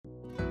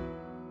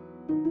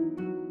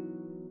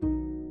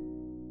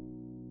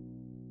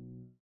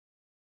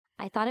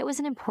I thought it was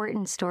an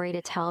important story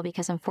to tell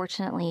because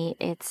unfortunately,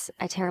 it's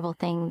a terrible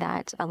thing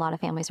that a lot of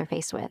families are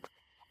faced with.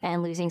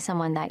 And losing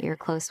someone that you're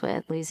close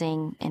with,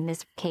 losing, in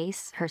this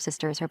case, her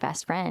sister is her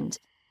best friend,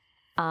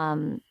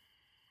 um,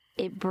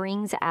 it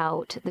brings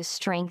out the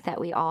strength that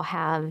we all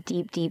have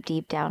deep, deep,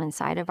 deep down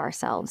inside of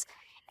ourselves.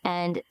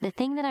 And the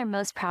thing that I'm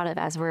most proud of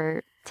as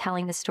we're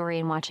telling the story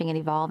and watching it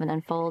evolve and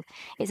unfold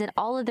is that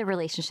all of the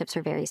relationships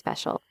are very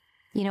special.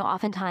 You know,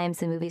 oftentimes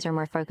the movies are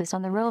more focused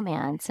on the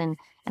romance, and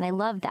I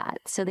love that.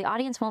 So the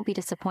audience won't be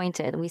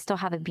disappointed. We still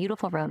have a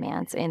beautiful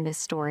romance in this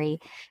story,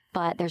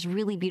 but there's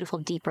really beautiful,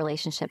 deep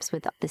relationships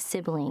with the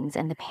siblings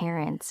and the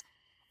parents.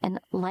 And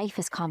life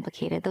is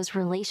complicated. Those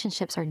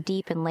relationships are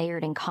deep and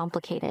layered and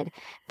complicated,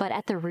 but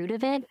at the root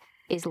of it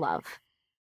is love.